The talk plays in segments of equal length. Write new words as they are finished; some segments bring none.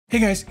Hey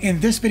guys, in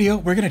this video,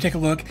 we're going to take a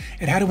look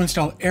at how to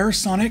install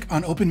AirSonic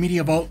on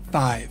OpenMediaVault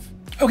 5.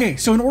 Okay,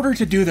 so in order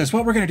to do this,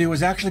 what we're going to do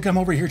is actually come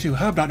over here to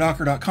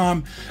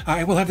hub.docker.com.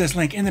 I will have this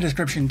link in the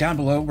description down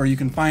below where you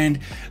can find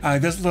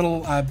this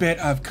little bit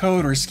of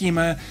code or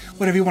schema,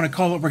 whatever you want to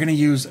call it. We're going to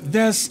use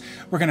this.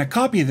 We're going to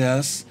copy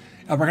this.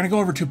 We're going to go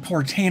over to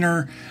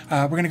Portainer.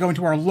 We're going to go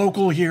into our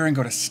local here and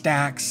go to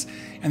stacks,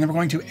 and then we're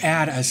going to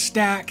add a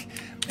stack.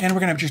 And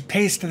we're going to just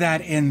paste that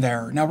in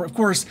there. Now, of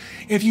course,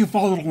 if you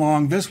followed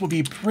along, this will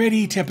be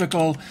pretty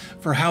typical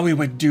for how we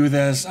would do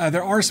this.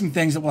 There are some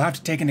things that we'll have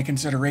to take into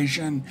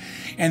consideration,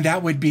 and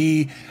that would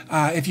be,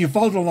 if you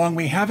followed along,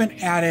 we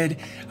haven't added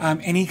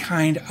any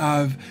kind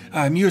of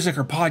music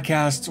or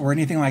podcasts or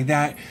anything like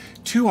that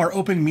to our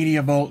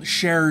OpenMediaVault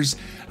shares.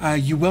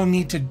 You will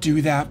need to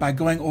do that by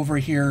going over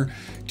here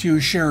to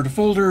shared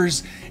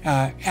folders,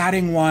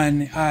 adding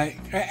one,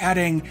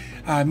 adding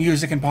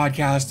music and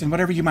podcasts and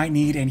whatever you might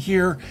need in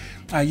here.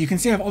 You can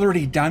see I've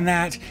already done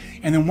that.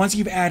 And then once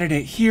you've added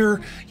it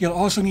here, you'll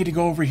also need to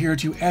go over here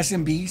to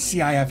SMB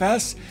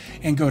CIFS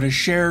and go to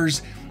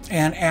shares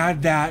and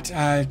add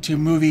that to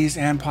movies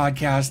and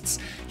podcasts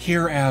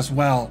here as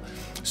well.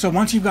 So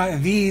once you've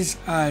got these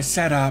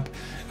set up,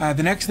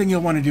 the next thing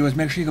you'll want to do is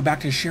make sure you go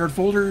back to shared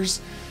folders.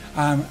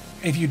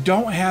 If you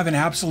don't have an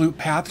absolute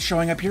path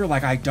showing up here,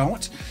 like I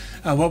don't,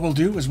 what we'll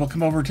do is we'll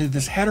come over to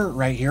this header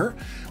right here.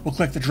 We'll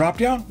click the drop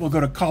down, we'll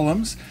go to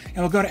columns, and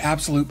we'll go to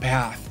absolute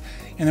path.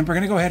 And then we're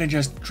going to go ahead and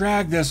just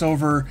drag this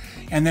over,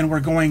 and then we're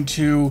going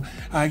to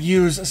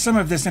use some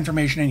of this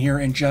information in here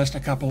in just a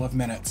couple of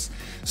minutes.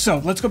 So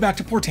let's go back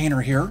to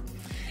Portainer here.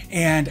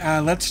 And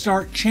let's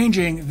start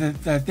changing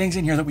the things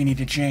in here that we need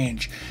to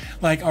change,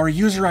 like our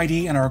user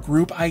ID and our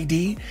group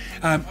ID.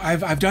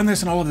 I've done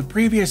this in all of the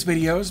previous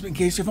videos. In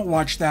case you haven't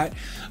watched that,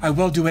 I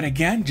will do it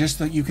again just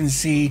so that you can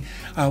see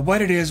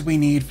what it is we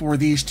need for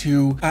these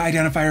two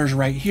identifiers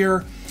right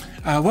here.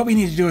 What we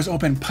need to do is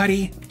open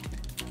Putty.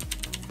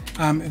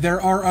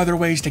 There are other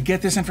ways to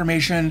get this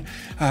information,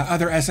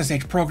 other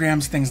SSH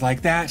programs, things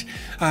like that,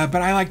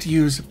 but I like to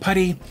use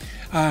Putty.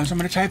 So I'm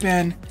going to type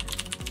in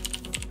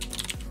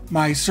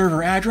my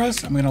server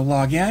address. I'm going to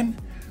log in.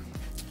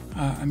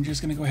 I'm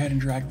just going to go ahead and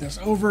drag this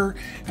over,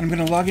 and I'm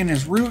going to log in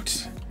as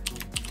root.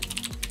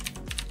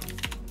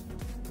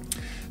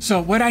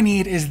 So what I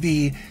need is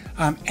the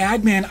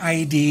admin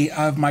ID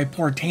of my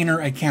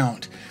Portainer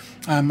account.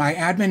 My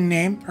admin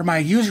name or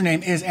my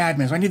username is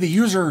admin. So I need the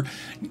user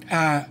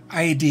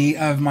ID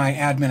of my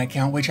admin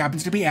account, which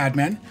happens to be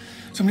admin.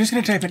 So I'm just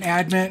going to type in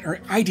admin or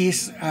ID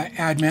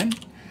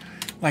admin.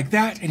 Like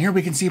that, and here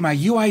we can see my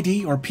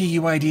UID or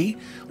PUID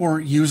or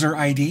user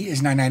ID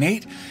is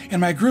 998, and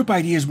my group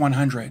ID is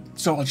 100.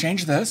 So I'll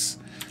change this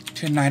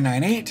to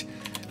 998.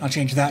 I'll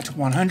change that to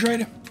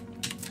 100,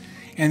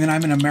 and then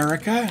I'm in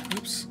America.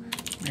 Oops,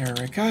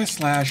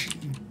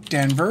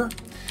 America/Denver.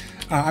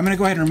 I'm going to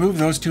go ahead and remove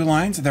those two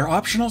lines. They're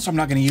optional, so I'm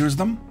not going to use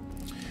them.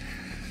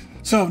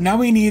 So now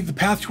we need the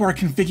path to our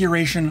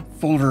configuration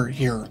folder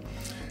here.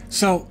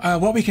 So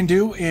what we can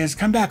do is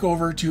come back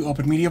over to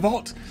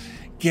OpenMediaVault.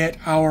 Get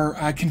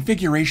our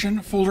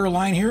configuration folder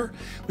line here.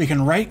 We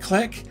can right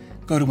click,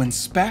 go to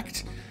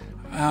inspect,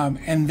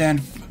 and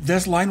then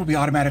this line will be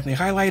automatically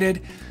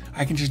highlighted.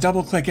 I can just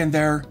double click in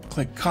there,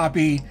 click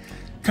copy,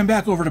 come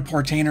back over to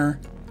Portainer,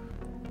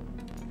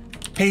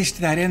 paste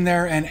that in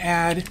there and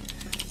add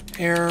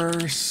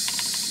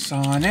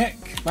AirSonic.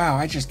 Wow,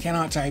 I just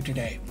cannot type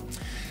today.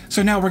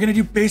 So now we're gonna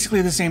do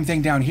basically the same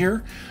thing down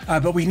here,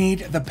 but we need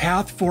the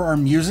path for our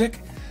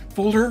music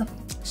folder.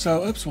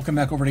 So, oops, we'll come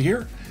back over to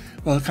here.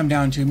 We'll come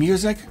down to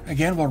music.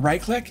 Again, we'll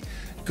right click,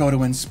 go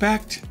to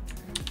inspect,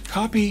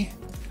 copy,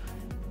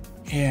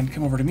 and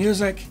come over to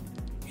music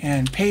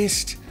and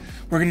paste.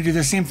 We're gonna do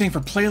the same thing for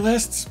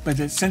playlists, but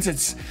since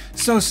it's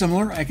so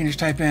similar, I can just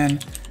type in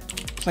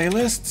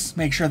playlists,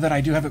 make sure that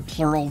I do have it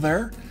plural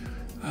there.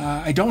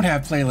 I don't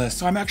have playlists,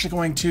 so I'm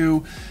going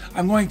to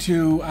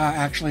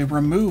actually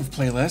remove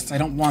playlists. I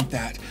don't want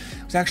that.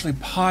 It's actually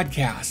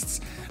podcasts.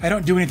 I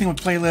don't do anything with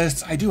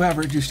playlists. I do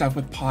do stuff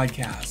with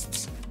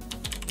podcasts.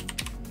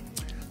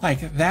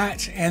 Like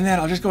that, and then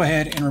I'll just go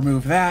ahead and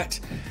remove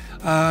that.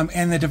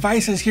 And the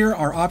devices here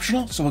are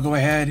optional, so we'll go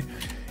ahead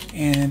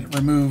and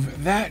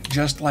remove that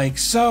just like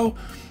so.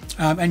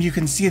 And you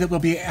can see that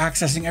we'll be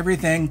accessing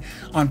everything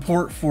on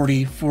port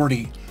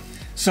 4040.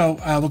 So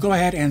we'll go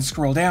ahead and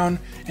scroll down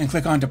and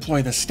click on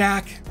deploy the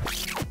stack.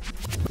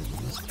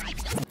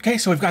 Okay,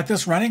 so we've got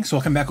this running, so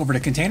we'll come back over to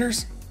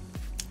containers.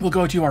 We'll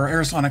go to our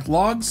AirSonic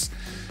logs,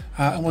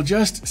 and we'll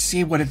just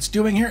see what it's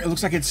doing here. It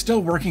looks like it's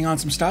still working on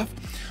some stuff.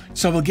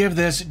 So we'll give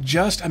this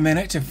just a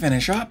minute to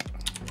finish up.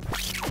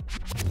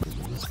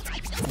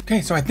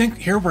 Okay, so I think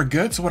here we're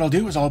good. So what I'll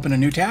do is I'll open a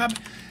new tab.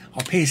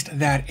 I'll paste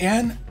that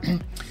in.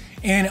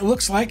 And it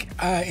looks like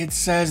it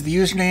says the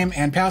username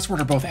and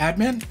password are both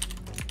admin.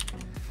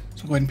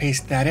 So go ahead and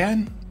paste that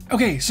in.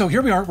 Okay, so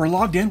here we are. We're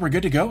logged in. We're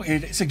good to go.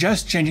 It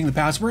suggests changing the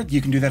password. You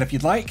can do that if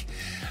you'd like.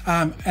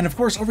 And of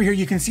course, over here,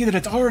 you can see that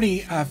it's already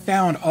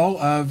found all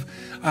of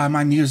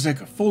my music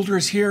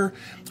folders here.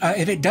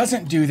 If it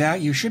doesn't do that,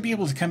 you should be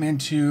able to come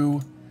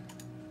into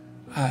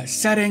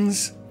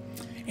settings,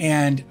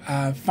 and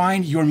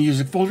find your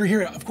music folder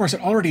here. Of course,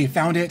 it already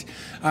found it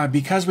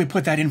because we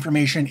put that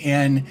information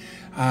in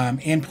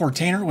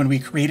Portainer when we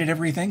created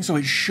everything. So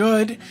it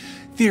should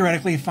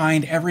theoretically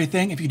find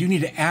everything. If you do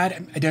need to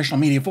add additional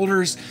media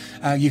folders,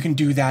 you can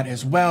do that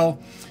as well.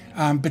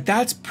 But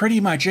that's pretty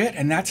much it.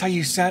 And that's how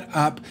you set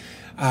up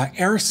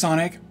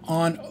AirSonic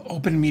on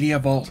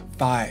OpenMediaVault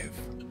 5.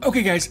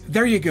 Okay guys,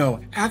 there you go.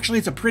 Actually,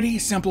 it's a pretty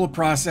simple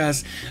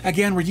process.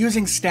 Again, we're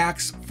using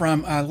stacks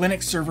from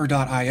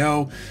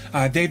linuxserver.io.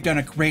 They've done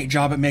a great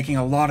job at making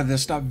a lot of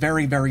this stuff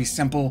very, very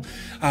simple.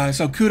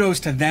 So kudos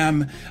to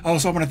them.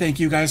 Also, I want to thank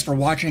you guys for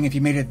watching if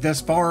you made it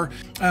this far.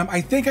 I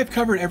think I've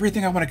covered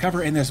everything I want to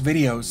cover in this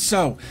video.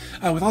 So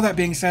with all that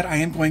being said, I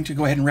am going to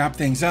go ahead and wrap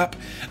things up.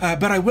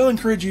 But I will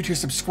encourage you to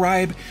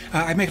subscribe.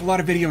 I make a lot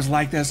of videos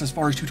like this as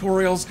far as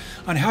tutorials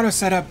on how to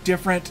set up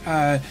different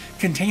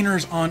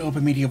containers on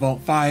OpenMediaVault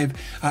 5.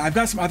 I've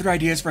got some other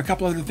ideas for a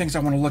couple other things I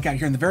want to look at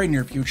here in the very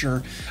near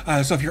future.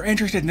 So if you're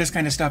interested in this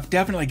kind of stuff,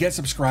 definitely get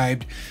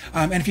subscribed.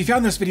 And if you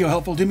found this video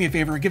helpful, do me a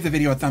favor, give the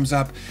video a thumbs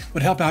up.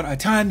 Would help out a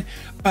ton.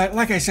 But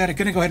like I said, I'm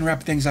going to go ahead and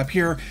wrap things up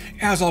here.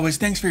 As always,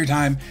 thanks for your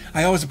time.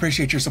 I always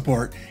appreciate your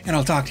support, and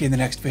I'll talk to you in the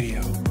next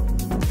video.